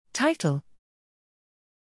Title: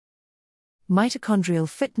 Mitochondrial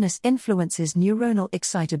fitness influences neuronal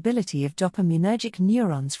excitability of dopaminergic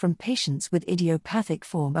neurons from patients with idiopathic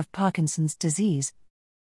form of Parkinson's disease.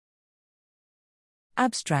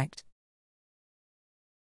 Abstract: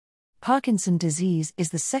 Parkinson disease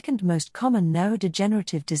is the second most common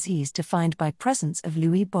neurodegenerative disease defined by presence of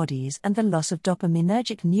Lewy bodies and the loss of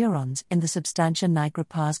dopaminergic neurons in the substantia nigra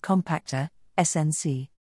pars compacta, SNC.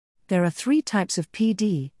 There are three types of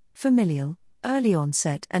PD: familial, early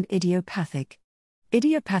onset, and idiopathic.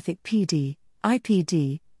 Idiopathic PD,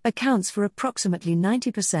 IPD, accounts for approximately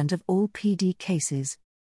 90% of all PD cases.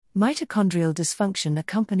 Mitochondrial dysfunction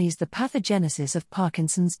accompanies the pathogenesis of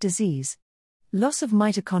Parkinson's disease. Loss of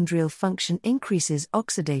mitochondrial function increases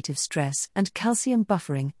oxidative stress and calcium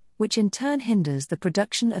buffering, which in turn hinders the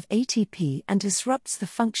production of ATP and disrupts the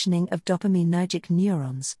functioning of dopaminergic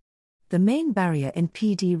neurons. The main barrier in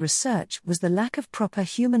PD research was the lack of proper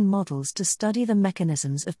human models to study the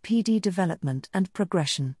mechanisms of PD development and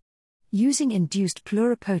progression. Using induced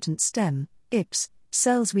pluripotent stem (IPS)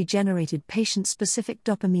 cells, we generated patient-specific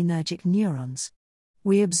dopaminergic neurons.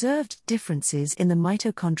 We observed differences in the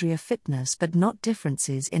mitochondria fitness but not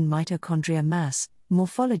differences in mitochondria mass,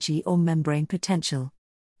 morphology, or membrane potential.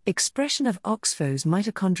 Expression of OXPHOS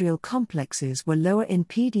mitochondrial complexes were lower in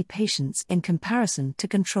PD patients in comparison to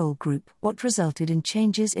control group, what resulted in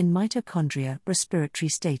changes in mitochondria respiratory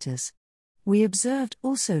status. We observed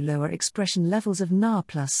also lower expression levels of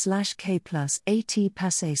Na+/K+,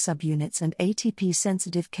 AT-PASA subunits and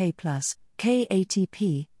ATP-sensitive K+,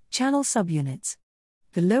 K-ATP, channel subunits.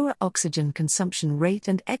 The lower oxygen consumption rate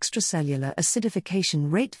and extracellular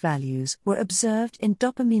acidification rate values were observed in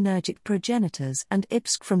dopaminergic progenitors and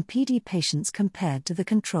IPS from PD patients compared to the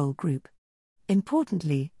control group.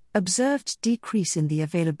 Importantly, observed decrease in the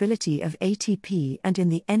availability of ATP and in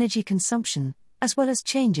the energy consumption, as well as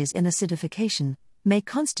changes in acidification, may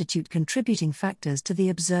constitute contributing factors to the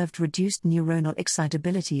observed reduced neuronal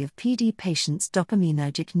excitability of PD patients'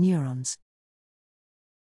 dopaminergic neurons.